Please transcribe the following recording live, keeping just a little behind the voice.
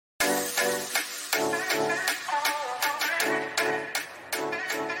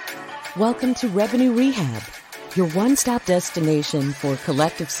Welcome to Revenue Rehab, your one-stop destination for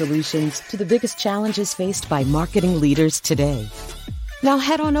collective solutions to the biggest challenges faced by marketing leaders today. Now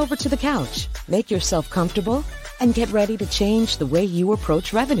head on over to the couch, make yourself comfortable, and get ready to change the way you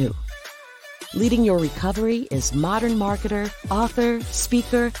approach revenue. Leading your recovery is modern marketer, author,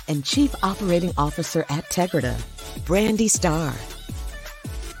 speaker, and chief operating officer at Tegrita, Brandy Starr.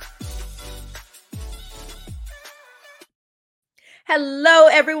 Hello,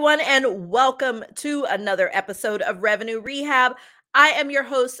 everyone, and welcome to another episode of Revenue Rehab. I am your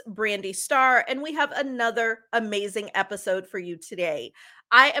host, Brandy Starr, and we have another amazing episode for you today.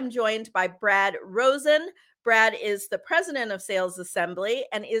 I am joined by Brad Rosen. Brad is the president of Sales Assembly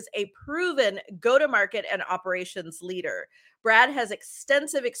and is a proven go-to-market and operations leader. Brad has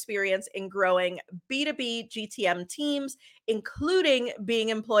extensive experience in growing B2B GTM teams, including being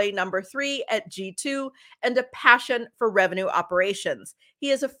employee number 3 at G2, and a passion for revenue operations.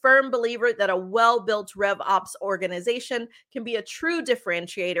 He is a firm believer that a well-built RevOps organization can be a true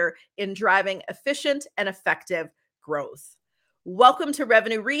differentiator in driving efficient and effective growth. Welcome to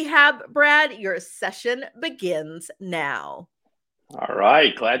Revenue Rehab, Brad. Your session begins now. All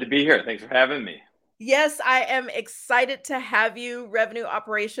right. Glad to be here. Thanks for having me. Yes, I am excited to have you. Revenue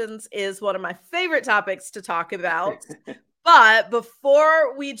operations is one of my favorite topics to talk about. But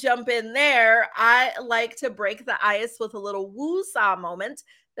before we jump in there, I like to break the ice with a little woo-saw moment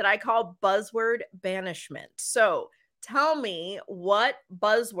that I call buzzword banishment. So tell me, what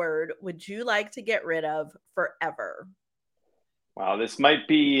buzzword would you like to get rid of forever? Wow, this might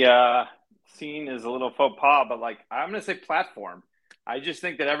be seen as a little faux pas, but I'm going to say platform. I just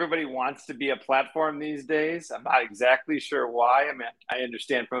think that everybody wants to be a platform these days. I'm not exactly sure why. I mean, I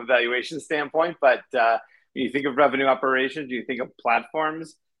understand from a valuation standpoint, but when you think of revenue operations, you think of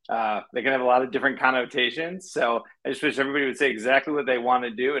platforms. They can have a lot of different connotations. So I just wish everybody would say exactly what they want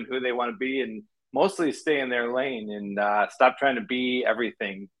to do and who they want to be, and mostly stay in their lane and stop trying to be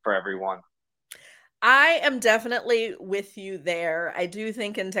everything for everyone. I am definitely with you there. I do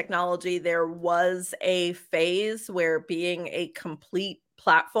think in technology, there was a phase where being a complete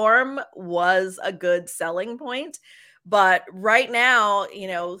platform was a good selling point. But right now,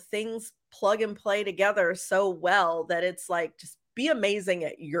 things plug and play together so well that it's like, just be amazing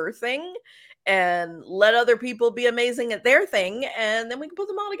at your thing and let other people be amazing at their thing. And then we can put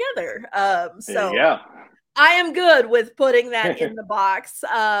them all together. There you go. I am good with putting that in the box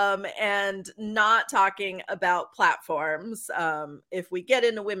and not talking about platforms. If we get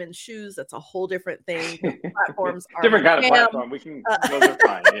into women's shoes, that's a whole different thing. Platforms are different kind of platform. We can, those are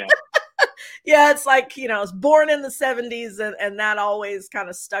fine. Yeah. Yeah, it's like, I was born in the 70s and that always kind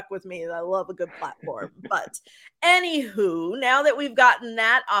of stuck with me. I love a good platform. But anywho, now that we've gotten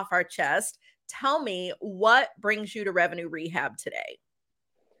that off our chest, tell me, what brings you to Revenue Rehab today?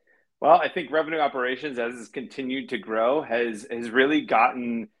 Well, I think revenue operations, as it's continued to grow, has really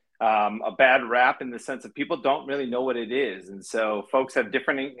gotten a bad rap in the sense that people don't really know what it is. And so folks have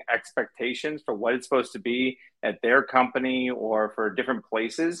different expectations for what it's supposed to be at their company or for different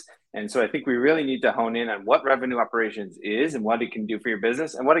places. And so I think we really need to hone in on what revenue operations is and what it can do for your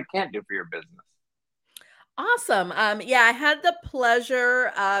business and what it can't do for your business. Awesome. Yeah, I had the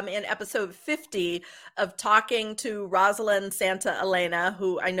pleasure in episode 50 of talking to Rosalind Santa Elena,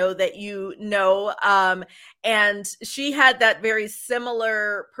 who I know that you know, and she had that very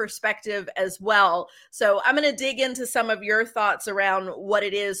similar perspective as well. So I'm going to dig into some of your thoughts around what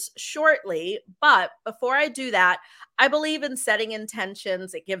it is shortly. But before I do that, I believe in setting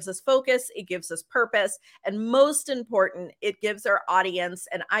intentions. It gives us focus, it gives us purpose, and most important, it gives our audience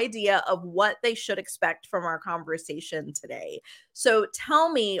an idea of what they should expect from our conversation today. So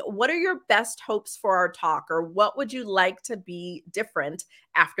tell me, what are your best hopes for our talk, or what would you like to be different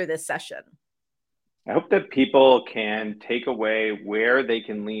after this session? I hope that people can take away where they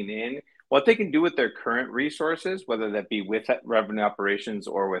can lean in, what they can do with their current resources, whether that be with revenue operations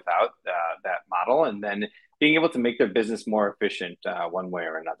or without that model, and then being able to make their business more efficient one way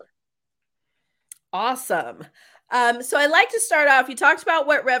or another. Awesome. So I like to start off, you talked about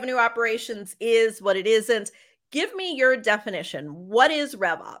what revenue operations is, what it isn't. Give me your definition. What is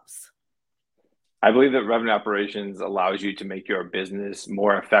RevOps? I believe that revenue operations allows you to make your business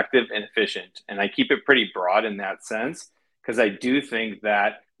more effective and efficient. And I keep it pretty broad in that sense, because I do think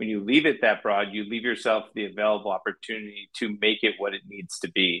that when you leave it that broad, you leave yourself the available opportunity to make it what it needs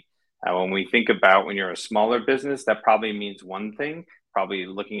to be. When we think about when you're a smaller business, that probably means one thing, probably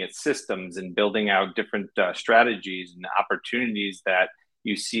looking at systems and building out different strategies and opportunities that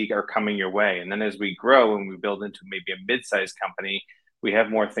you see are coming your way. And then as we grow and we build into maybe a mid-sized company, we have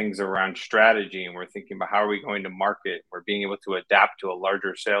more things around strategy, and we're thinking about how are we going to market. We're being able to adapt to a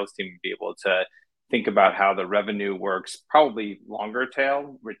larger sales team and be able to think about how the revenue works, probably longer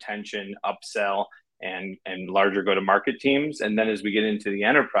tail, retention, upsell, and larger go-to-market teams. And then as we get into the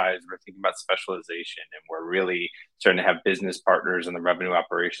enterprise, we're thinking about specialization, and we're really starting to have business partners on the revenue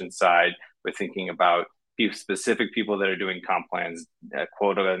operations side. We're thinking about specific people that are doing comp plans,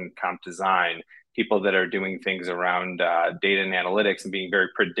 quota and comp design, people that are doing things around data and analytics and being very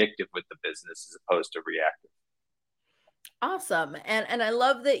predictive with the business as opposed to reactive. Awesome. And I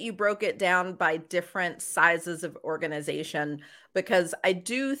love that you broke it down by different sizes of organization, because I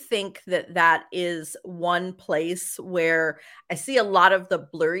do think that that is one place where I see a lot of the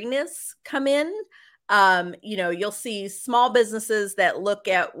blurriness come in. You'll see small businesses that look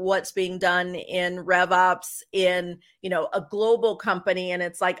at what's being done in RevOps in, a global company, and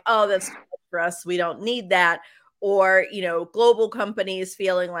it's like, oh, that's for us. We don't need that. Or, global companies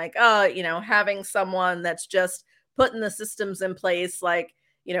feeling like, oh, having someone that's just putting the systems in place, like,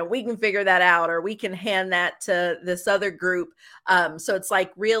 we can figure that out, or we can hand that to this other group. So it's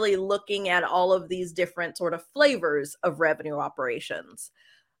like really looking at all of these different sort of flavors of revenue operations.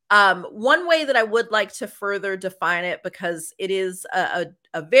 One way that I would like to further define it, because it is a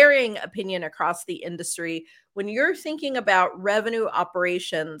varying opinion across the industry, when you're thinking about revenue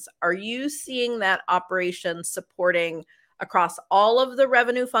operations, are you seeing that operation supporting across all of the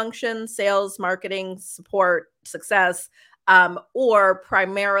revenue functions, sales, marketing, support, success, or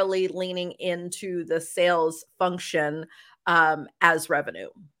primarily leaning into the sales function as revenue?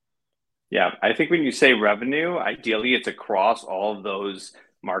 Yeah, I think when you say revenue, ideally it's across all of those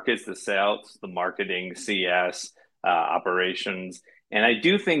markets, the sales, the marketing, CS, operations. And I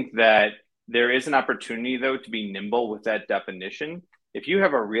do think that there is an opportunity, though, to be nimble with that definition. If you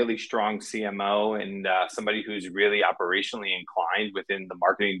have a really strong CMO and somebody who's really operationally inclined within the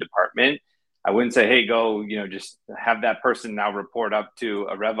marketing department, I wouldn't say, hey, go, just have that person now report up to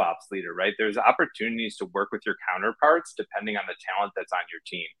a RevOps leader, right? There's opportunities to work with your counterparts depending on the talent that's on your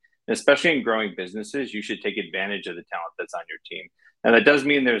team. And especially in growing businesses, you should take advantage of the talent that's on your team. Now, that does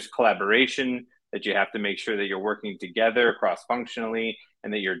mean there's collaboration, that you have to make sure that you're working together cross-functionally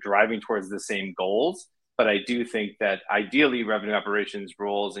and that you're driving towards the same goals. But I do think that ideally revenue operations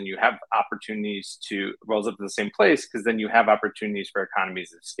rolls and you have opportunities to rolls up to the same place, because then you have opportunities for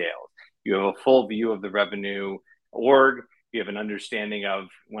economies of scale. You have a full view of the revenue org. You have an understanding of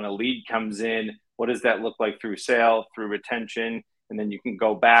when a lead comes in, what does that look like through sale, through retention? And then you can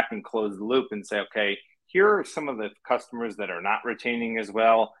go back and close the loop and say, okay, here are some of the customers that are not retaining as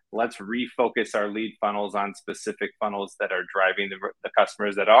well. Let's refocus our lead funnels on specific funnels that are driving the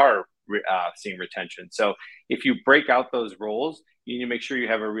customers that are seeing retention. So if you break out those roles, you need to make sure you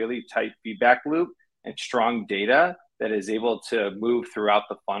have a really tight feedback loop and strong data that is able to move throughout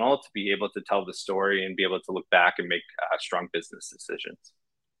the funnel to be able to tell the story and be able to look back and make strong business decisions.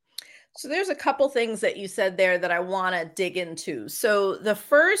 So there's a couple things that you said there that I want to dig into. So the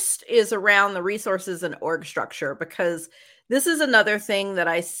first is around the resources and org structure, because this is another thing that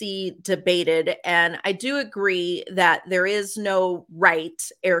I see debated. And I do agree that there is no right,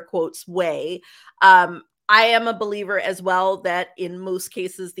 air quotes, way. I am a believer as well that in most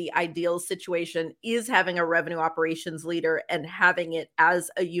cases, the ideal situation is having a revenue operations leader and having it as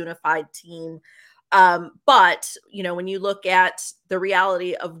a unified team. But, when you look at the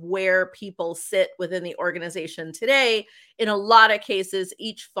reality of where people sit within the organization today, in a lot of cases,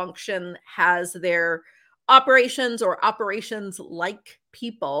 each function has their operations or operations like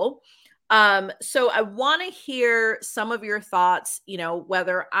people. So I want to hear some of your thoughts,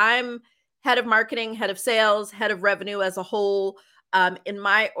 whether I'm head of marketing, head of sales, head of revenue as a whole, in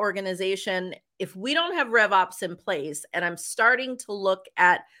my organization. If we don't have RevOps in place and I'm starting to look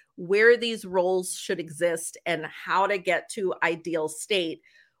at where these roles should exist and how to get to ideal state,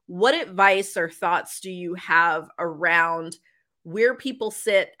 what advice or thoughts do you have around where people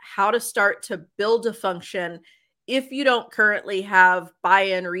sit, how to start to build a function if you don't currently have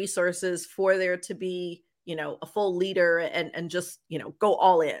buy-in resources for there to be, a full leader and just, go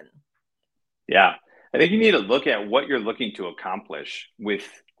all in? Yeah, I think you need to look at what you're looking to accomplish with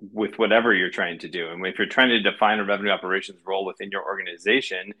whatever you're trying to do. And if you're trying to define a revenue operations role within your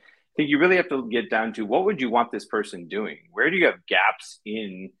organization, I think you really have to get down to what would you want this person doing? Where do you have gaps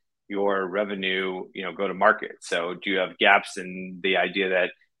in your revenue, go to market? So do you have gaps in the idea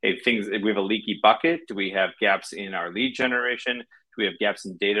that, hey, we have a leaky bucket? Do we have gaps in our lead generation? Do we have gaps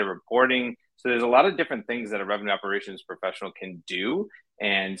in data reporting? So there's a lot of different things that a revenue operations professional can do.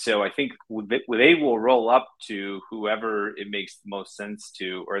 And so I think they will roll up to whoever it makes the most sense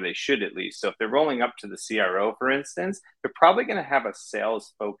to, or they should at least. So if they're rolling up to the CRO, for instance, they're probably going to have a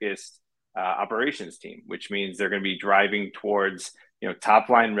sales focused operations team, which means they're going to be driving towards top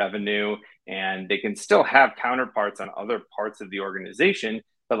line revenue, and they can still have counterparts on other parts of the organization.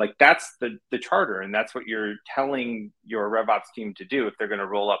 But like that's the charter, and that's what you're telling your RevOps team to do if they're going to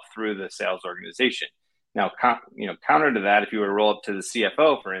roll up through the sales organization. Now, counter to that, if you were to roll up to the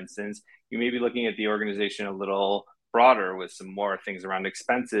CFO, for instance, you may be looking at the organization a little broader with some more things around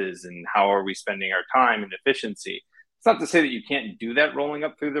expenses and how are we spending our time and efficiency. It's not to say that you can't do that rolling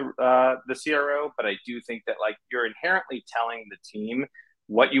up through the CRO, but I do think that like you're inherently telling the team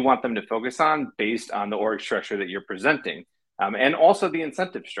what you want them to focus on based on the org structure that you're presenting. And also the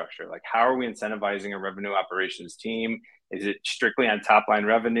incentive structure, like how are we incentivizing a revenue operations team? Is it strictly on top line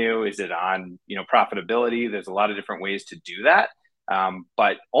revenue? Is it on profitability? There's a lot of different ways to do that.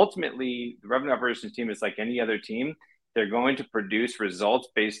 But ultimately, the revenue operations team is like any other team. They're going to produce results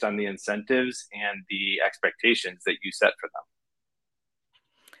based on the incentives and the expectations that you set for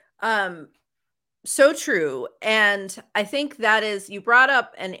them. So true. And I think that you brought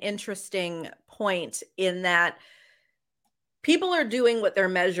up an interesting point in that people are doing what they're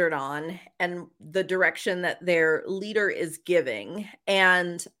measured on and the direction that their leader is giving.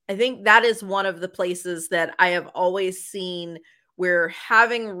 And I think that is one of the places that I have always seen where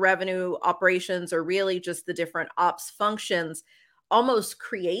having revenue operations, or really just the different ops functions, almost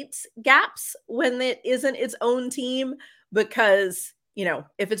creates gaps when it isn't its own team. Because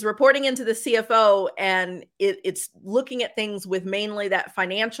if it's reporting into the CFO and it's looking at things with mainly that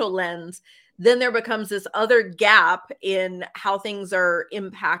financial lens, then there becomes this other gap in how things are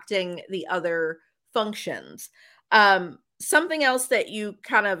impacting the other functions. Something else that you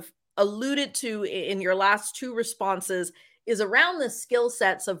kind of alluded to in your last two responses is around the skill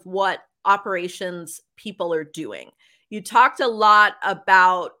sets of what operations people are doing. You talked a lot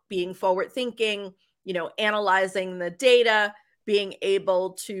about being forward thinking, analyzing the data, being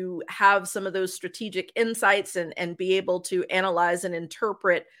able to have some of those strategic insights and be able to analyze and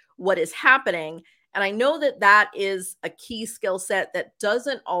interpret what is happening. And I know that that is a key skill set that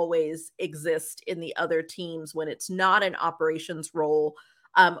doesn't always exist in the other teams when it's not an operations role.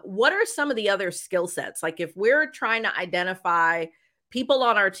 What are some of the other skill sets? Like if we're trying to identify people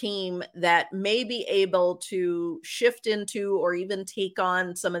on our team that may be able to shift into or even take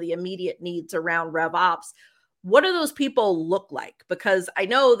on some of the immediate needs around RevOps, what do those people look like? Because I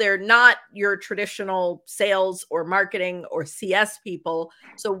know they're not your traditional sales or marketing or CS people.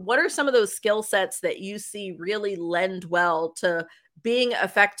 So what are some of those skill sets that you see really lend well to being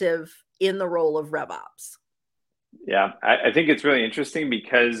effective in the role of RevOps? Yeah, I think it's really interesting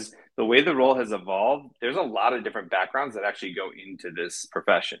because the way the role has evolved, there's a lot of different backgrounds that actually go into this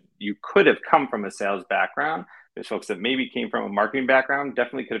profession. You could have come from a sales background. There's folks that maybe came from a marketing background,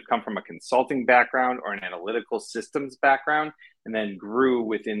 definitely could have come from a consulting background or an analytical systems background, and then grew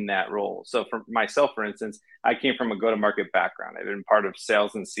within that role. So for myself, for instance, I came from a go-to-market background. I've been part of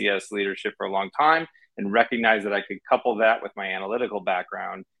sales and CS leadership for a long time and recognized that I could couple that with my analytical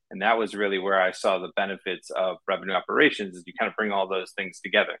background. And that was really where I saw the benefits of revenue operations, is you kind of bring all those things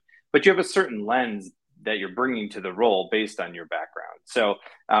together. But you have a certain lens that you're bringing to the role based on your background. So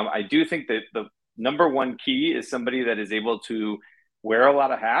I do think that the number one key is somebody that is able to wear a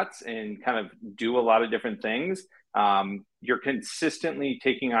lot of hats and kind of do a lot of different things. You're consistently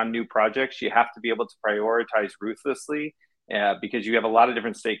taking on new projects. You have to be able to prioritize ruthlessly because you have a lot of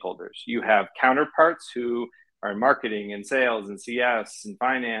different stakeholders. You have counterparts who are in marketing and sales and CS and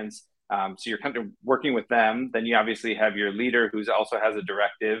finance. So you're kind of working with them. Then you obviously have your leader who also has a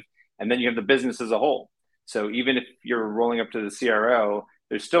directive. And then you have the business as a whole. So even if you're rolling up to the CRO,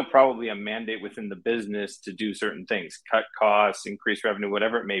 there's still probably a mandate within the business to do certain things, cut costs, increase revenue,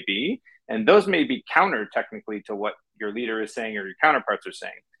 whatever it may be. And those may be counter technically to what your leader is saying or your counterparts are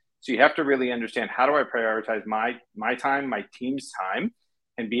saying. So you have to really understand, how do I prioritize my time, my team's time,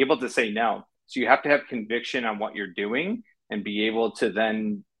 and be able to say no. So you have to have conviction on what you're doing and be able to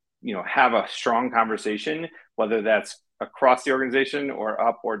then, have a strong conversation, whether that's across the organization or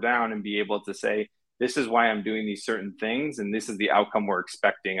up or down, and be able to say, this is why I'm doing these certain things, and this is the outcome we're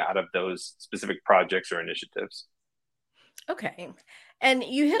expecting out of those specific projects or initiatives. Okay. And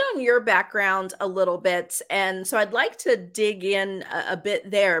you hit on your background a little bit. And so I'd like to dig in a bit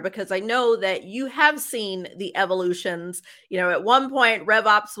there, because I know that you have seen the evolutions. At one point,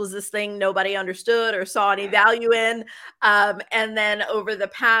 RevOps was this thing nobody understood or saw any value in. And then over the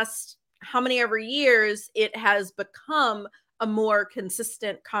past how many ever years, it has become a more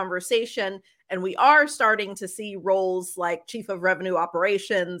consistent conversation. And we are starting to see roles like chief of revenue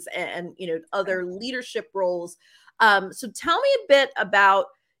operations and other leadership roles. So tell me a bit about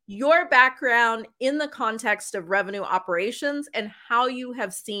your background in the context of revenue operations and how you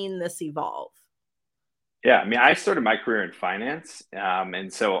have seen this evolve. Yeah, I mean, I started my career in finance.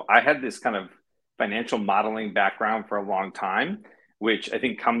 And so I had this kind of financial modeling background for a long time, which I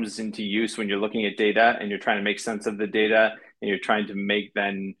think comes into use when you're looking at data and you're trying to make sense of the data and you're trying to make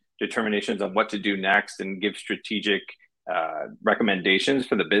then determinations on what to do next and give strategic recommendations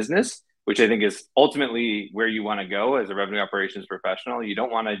for the business, which I think is ultimately where you want to go as a revenue operations professional. You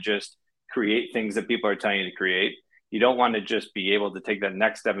don't want to just create things that people are telling you to create. You don't want to just be able to take that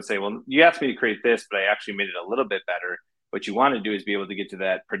next step and say, well, you asked me to create this, but I actually made it a little bit better. What you want to do is be able to get to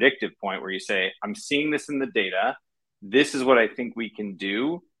that predictive point where you say, I'm seeing this in the data. This is what I think we can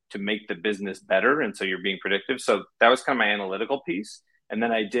do to make the business better. And so you're being predictive. So that was kind of my analytical piece. And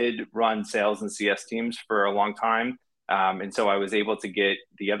then I did run sales and CS teams for a long time. And so I was able to get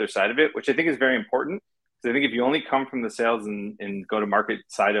the other side of it, which I think is very important. So I think if you only come from the sales and go-to-market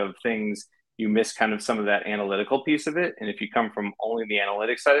side of things, you miss kind of some of that analytical piece of it. And if you come from only the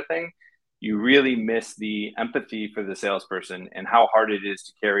analytics side of thing, you really miss the empathy for the salesperson and how hard it is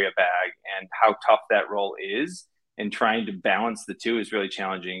to carry a bag and how tough that role is. And trying to balance the two is really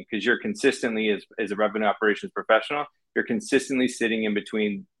challenging because you're consistently, as a revenue operations professional, you're consistently sitting in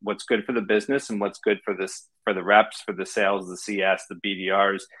between what's good for the business and what's good for the reps, for the sales, the CS, the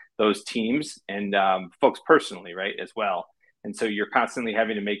BDRs, those teams, and folks personally, right, as well. And so you're constantly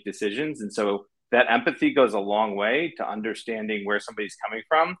having to make decisions. And so that empathy goes a long way to understanding where somebody's coming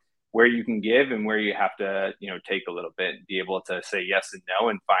from, where you can give and where you have to, take a little bit and be able to say yes and no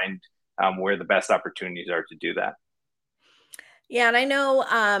and find where the best opportunities are to do that. Yeah. And I know,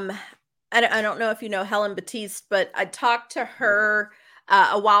 I don't know if you know Helen Batiste, but I talked to her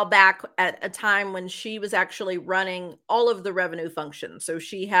a while back at a time when she was actually running all of the revenue functions. So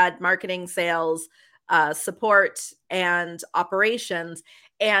she had marketing, sales, support, and operations.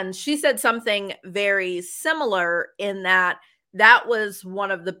 And she said something very similar in that was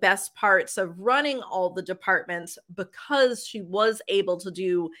one of the best parts of running all the departments because she was able to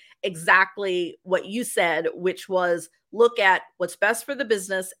do exactly what you said, which was look at what's best for the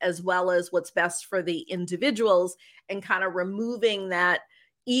business as well as what's best for the individuals and kind of removing that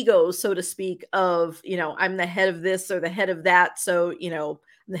ego, so to speak, of, I'm the head of this or the head of that. So, I'm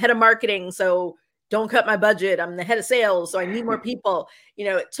the head of marketing. So don't cut my budget. I'm the head of sales. So I need more people.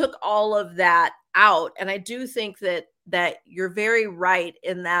 It took all of that out. And I do think that you're very right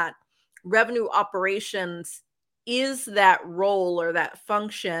in that revenue operations is that role or that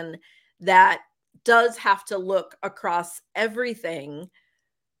function that does have to look across everything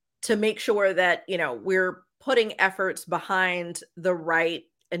to make sure that, we're putting efforts behind the right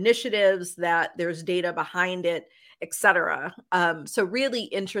initiatives, that there's data behind it, et cetera. So really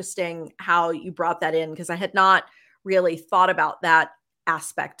interesting how you brought that in because I had not really thought about that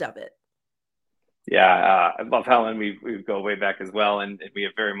aspect of it. Yeah, I love Helen. We go way back as well, and we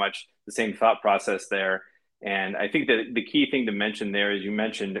have very much the same thought process there. And I think that the key thing to mention there is you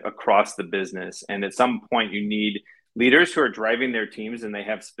mentioned across the business, and at some point you need leaders who are driving their teams, and they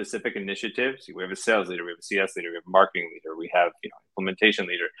have specific initiatives. We have a sales leader, we have a CS leader, we have a marketing leader, we have implementation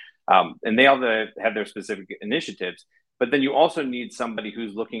leader, and they all have their specific initiatives. But then you also need somebody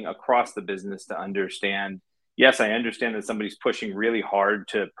who's looking across the business to understand. Yes, I understand that somebody's pushing really hard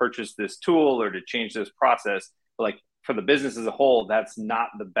to purchase this tool or to change this process, but like for the business as a whole, that's not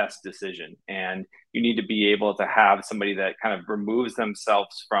the best decision. And you need to be able to have somebody that kind of removes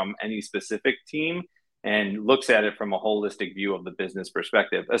themselves from any specific team and looks at it from a holistic view of the business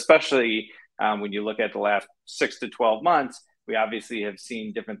perspective, especially when you look at the last 6 to 12 months. We obviously have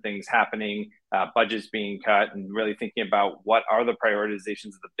seen different things happening, budgets being cut, and really thinking about what are the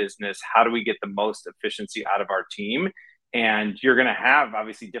prioritizations of the business? How do we get the most efficiency out of our team? And you're going to have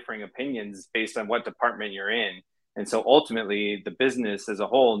obviously differing opinions based on what department you're in. And so ultimately, the business as a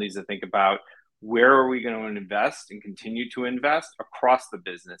whole needs to think about where are we going to invest and continue to invest across the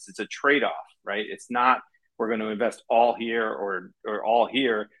business. It's a trade-off, right? It's not we're going to invest all here or all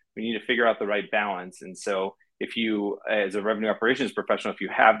here. We need to figure out the right balance. And so if you, as a revenue operations professional, if you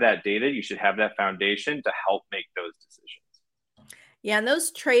have that data, you should have that foundation to help make those decisions. Yeah, and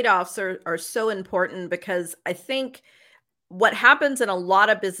those trade-offs are so important because I think what happens in a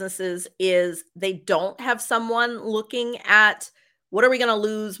lot of businesses is they don't have someone looking at what are we going to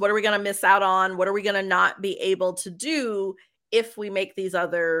lose? What are we going to miss out on? What are we going to not be able to do if we make these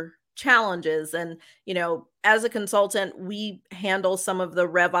other challenges. And, as a consultant, we handle some of the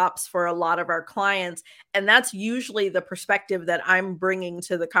RevOps for a lot of our clients. And that's usually the perspective that I'm bringing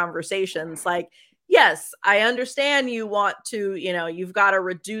to the conversations. Like, yes, I understand you want to, you've got to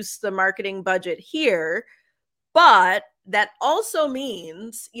reduce the marketing budget here, but that also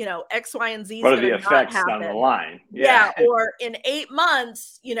means, X, Y, and Z is What are going the to not effects down the happen. line? Yeah. Or in 8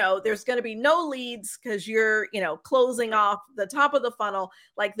 months, there's going to be no leads because you're, closing off the top of the funnel.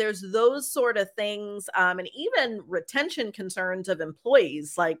 Like there's those sort of things. And even retention concerns of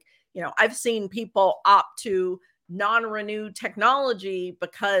employees. Like, I've seen people opt to non-renew technology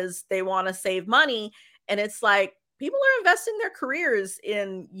because they want to save money. And it's like, people are investing their careers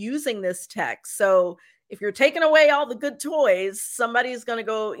in using this tech. So if you're taking away all the good toys, somebody's going to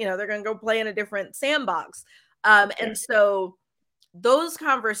go, they're going to go play in a different sandbox. And so those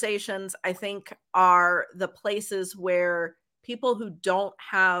conversations, I think, are the places where people who don't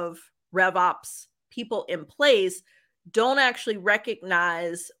have RevOps people in place don't actually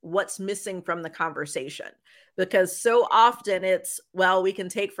recognize what's missing from the conversation. Because so often it's, well, we can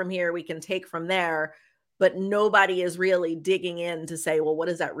take from here, we can take from there, but nobody is really digging in to say, well, what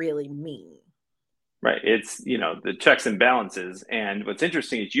does that really mean? Right. It's, the checks and balances. And what's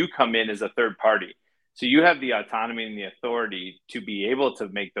interesting is you come in as a third party. So you have the autonomy and the authority to be able to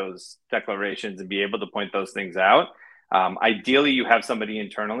make those declarations and be able to point those things out. Ideally, you have somebody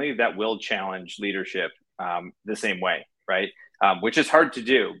internally that will challenge leadership the same way, right? Which is hard to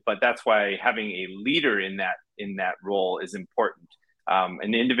do, but that's why having a leader in that role is important.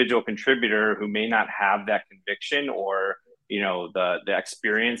 An individual contributor who may not have that conviction or the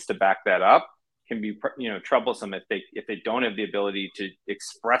experience to back that up can be troublesome if they don't have the ability to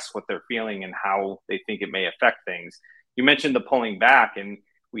express what they're feeling and how they think it may affect things. You mentioned the pulling back, and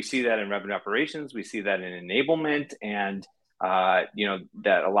we see that in revenue operations. We see that in enablement, and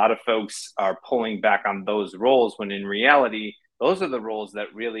that a lot of folks are pulling back on those roles when in reality, those are the roles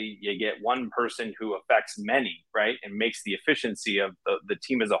that really you get one person who affects many, right? And makes the efficiency of the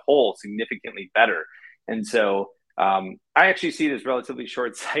team as a whole significantly better. And so I actually see it as relatively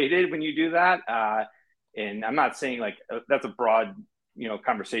short-sighted when you do that. And I'm not saying that's a broad,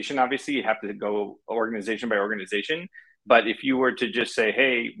 conversation. Obviously, you have to go organization by organization. But if you were to just say,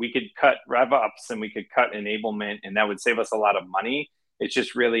 hey, we could cut RevOps and we could cut enablement, and that would save us a lot of money. It's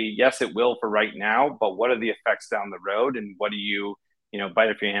just really, yes, it will for right now. But what are the effects down the road? And what do you, bite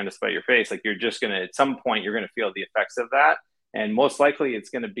off your hand to spite your face? Like you're just going to, at some point, you're going to feel the effects of that. And most likely it's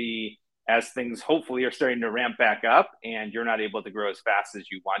going to be as things hopefully are starting to ramp back up and you're not able to grow as fast as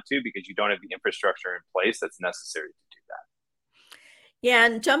you want to because you don't have the infrastructure in place that's necessary to do that. Yeah,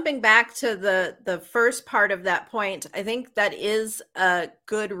 and jumping back to the first part of that point, I think that is a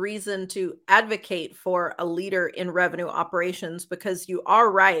good reason to advocate for a leader in revenue operations, because you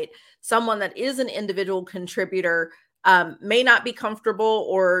are right. Someone that is an individual contributor may not be comfortable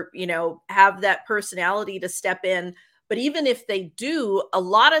or, have that personality to step in. But even if they do, a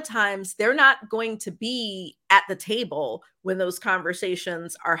lot of times they're not going to be at the table when those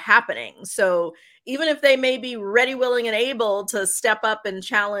conversations are happening. So even if they may be ready, willing, and able to step up and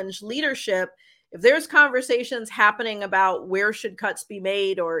challenge leadership, if there's conversations happening about where should cuts be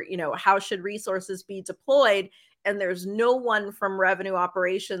made or, how should resources be deployed, and there's no one from revenue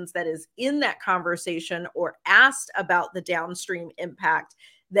operations that is in that conversation or asked about the downstream impact,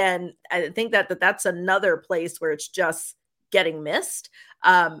 then I think that's another place where it's just getting missed.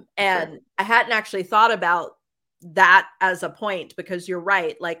 And I hadn't actually thought about that as a point, because you're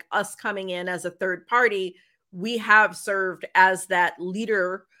right. Like us coming in as a third party, we have served as that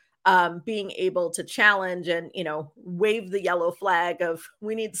leader, being able to challenge and, wave the yellow flag of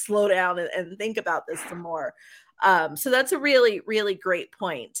we need to slow down and think about this some more. So that's a really, really great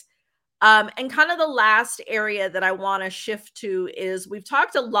point. And kind of the last area that I want to shift to is we've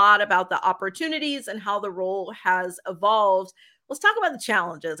talked a lot about the opportunities and how the role has evolved. Let's talk about the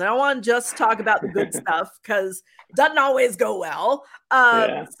challenges. I don't want to just talk about the good stuff because it doesn't always go well.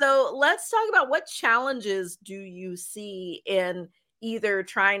 So let's talk about what challenges do you see in either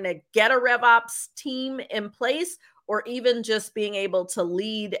trying to get a RevOps team in place or even just being able to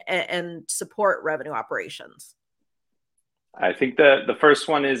lead and support revenue operations? I think the first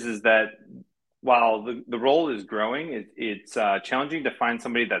one is that while the role is growing, it's challenging to find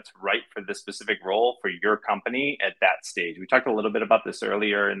somebody that's right for this specific role for your company at that stage. We talked a little bit about this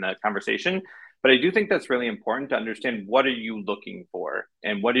earlier in the conversation, but I do think that's really important to understand what are you looking for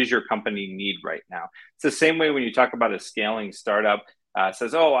and what does your company need right now. It's the same way when you talk about a scaling startup,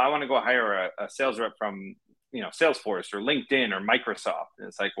 says, oh, I want to go hire a sales rep from Salesforce or LinkedIn or Microsoft. And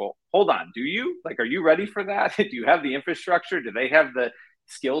it's like, well, hold on. Do you are you ready for that? Do you have the infrastructure? Do they have the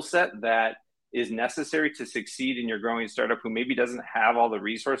skill set that is necessary to succeed in your growing startup who maybe doesn't have all the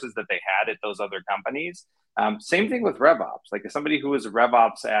resources that they had at those other companies. Same thing with RevOps. Like if somebody who was a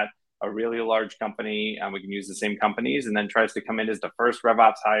RevOps at a really large company, we can use the same companies, and then tries to come in as the first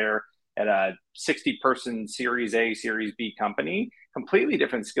RevOps hire at a 60-person Series A, Series B company, completely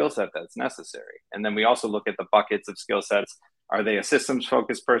different skill set that's necessary. And then we also look at the buckets of skill sets. Are they a systems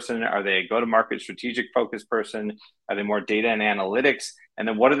focused person? Are they a go-to-market strategic focused person? Are they more data and analytics? And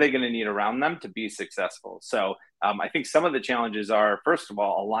then what are they going to need around them to be successful? So I think some of the challenges are, first of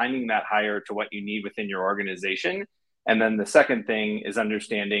all, aligning that hire to what you need within your organization. And then the second thing is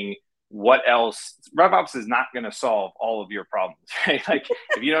understanding what else. RevOps is not going to solve all of your problems, right? Like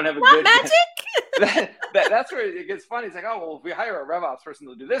if you don't have a not good magic. that's where it gets funny. It's like, oh, well, if we hire a RevOps person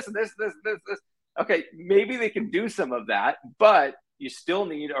to do this and this. Okay, maybe they can do some of that, but you still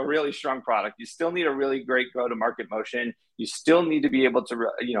need a really strong product. You still need a really great go-to-market motion. You still need to be able to,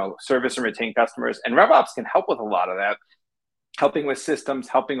 service and retain customers. And RevOps can help with a lot of that, helping with systems,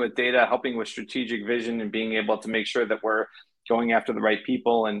 helping with data, helping with strategic vision, and being able to make sure that we're going after the right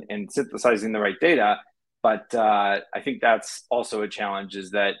people and synthesizing the right data. But I think that's also a challenge,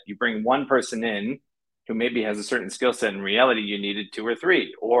 is that you bring one person in who maybe has a certain skill set. In reality, you needed 2 or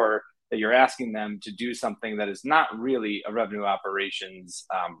 3, or that you're asking them to do something that is not really a revenue operations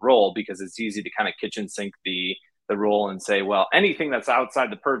role, because it's easy to kind of kitchen sink the role and say, well, anything that's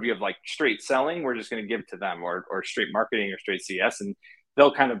outside the purview of like straight selling, we're just going to give to them, or straight marketing or straight CS, and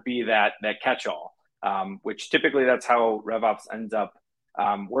they'll kind of be that catch-all, which typically that's how RevOps ends up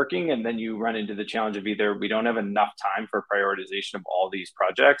working. And then you run into the challenge of either we don't have enough time for prioritization of all these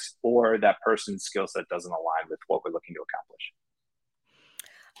projects, or that person's skill set doesn't align with what we're looking to accomplish.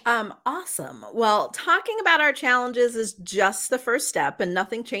 Awesome. Well, talking about our challenges is just the first step, and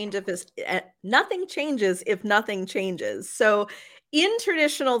nothing changes if nothing changes. So in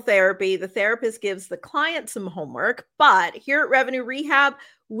traditional therapy, the therapist gives the client some homework, but here at Revenue Rehab,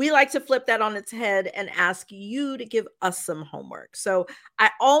 we like to flip that on its head and ask you to give us some homework. So I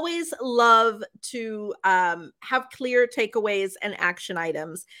always love to have clear takeaways and action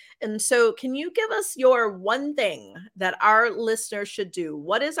items. And so can you give us your one thing that our listeners should do?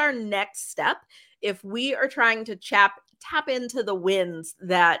 What is our next step if we are trying to tap into the wins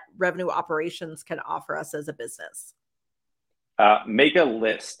that revenue operations can offer us as a business? Make a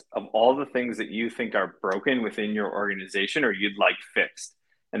list of all the things that you think are broken within your organization or you'd like fixed,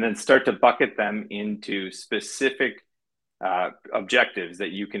 and then start to bucket them into specific objectives that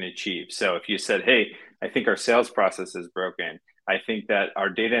you can achieve. So if you said, hey, I think our sales process is broken. I think that our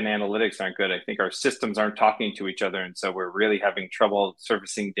data and analytics aren't good. I think our systems aren't talking to each other, and so we're really having trouble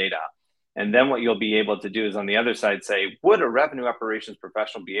servicing data. And then what you'll be able to do is on the other side say, would a revenue operations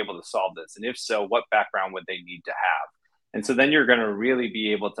professional be able to solve this? And if so, what background would they need to have? And so then you're going to really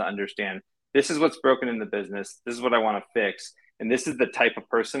be able to understand, this is what's broken in the business. This is what I want to fix. And this is the type of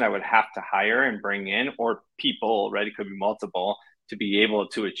person I would have to hire and bring in, or people, right? It could be multiple, to be able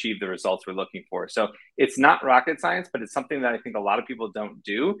to achieve the results we're looking for. So it's not rocket science, but it's something that I think a lot of people don't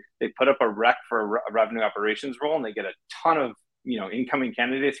do. They put up a rec for a revenue operations role, and they get a ton of incoming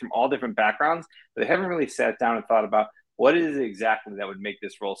candidates from all different backgrounds, but they haven't really sat down and thought about what is it exactly that would make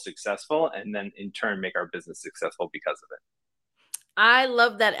this role successful, and then in turn make our business successful because of it. I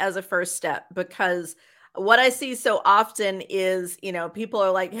love that as a first step, because what I see so often is, people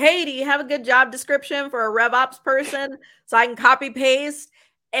are like, hey, do you have a good job description for a RevOps person so I can copy paste?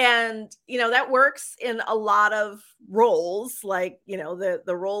 And, that works in a lot of roles, like, the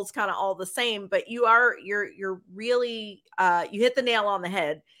roles kind of all the same, but you're really, you hit the nail on the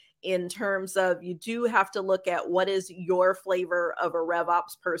head in terms of, you do have to look at what is your flavor of a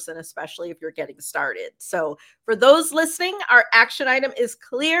RevOps person, especially if you're getting started. So for those listening, our action item is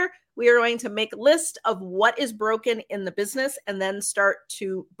clear. We are going to make a list of what is broken in the business, and then start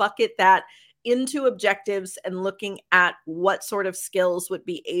to bucket that into objectives and looking at what sort of skills would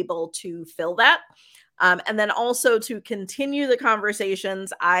be able to fill that. And then also, to continue the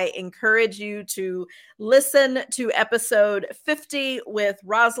conversations, I encourage you to listen to episode 50 with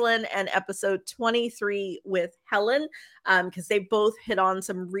Rosalind and episode 23 with Helen, because they both hit on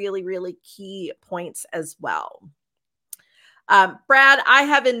some really, really key points as well. Brad, I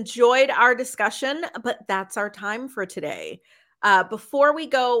have enjoyed our discussion, but that's our time for today. Before we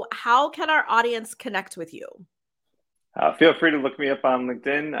go, how can our audience connect with you? Feel free to look me up on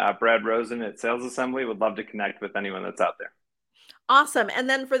LinkedIn, Brad Rosen at Sales Assembly. Would love to connect with anyone that's out there. Awesome. And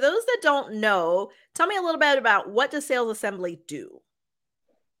then for those that don't know, tell me a little bit about, what does Sales Assembly do?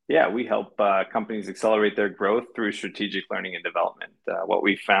 Yeah, we help companies accelerate their growth through strategic learning and development. What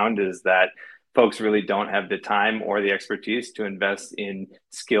we found is that folks really don't have the time or the expertise to invest in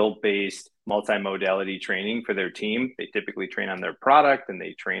skill-based multimodality training for their team. They typically train on their product and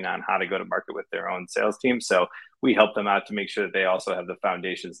they train on how to go to market with their own sales team. So we help them out to make sure that they also have the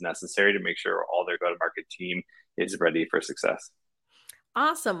foundations necessary to make sure all their go-to-market team is ready for success.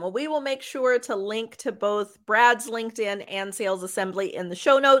 Awesome. Well, we will make sure to link to both Brad's LinkedIn and Sales Assembly in the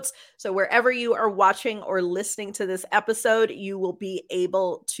show notes. So wherever you are watching or listening to this episode, you will be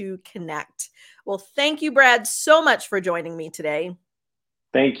able to connect. Well, thank you, Brad, so much for joining me today.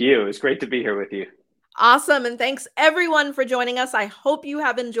 Thank you. It's great to be here with you. Awesome. And thanks everyone for joining us. I hope you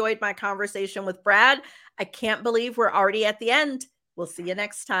have enjoyed my conversation with Brad. I can't believe we're already at the end. We'll see you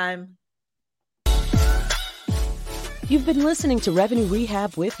next time. You've been listening to Revenue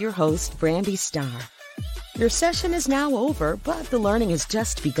Rehab with your host, Brandy Starr. Your session is now over, but the learning has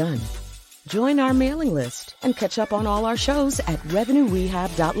just begun. Join our mailing list and catch up on all our shows at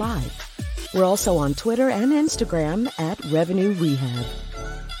revenuerehab.live. We're also on Twitter and Instagram at Revenue Rehab.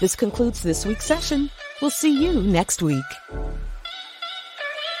 This concludes this week's session. We'll see you next week.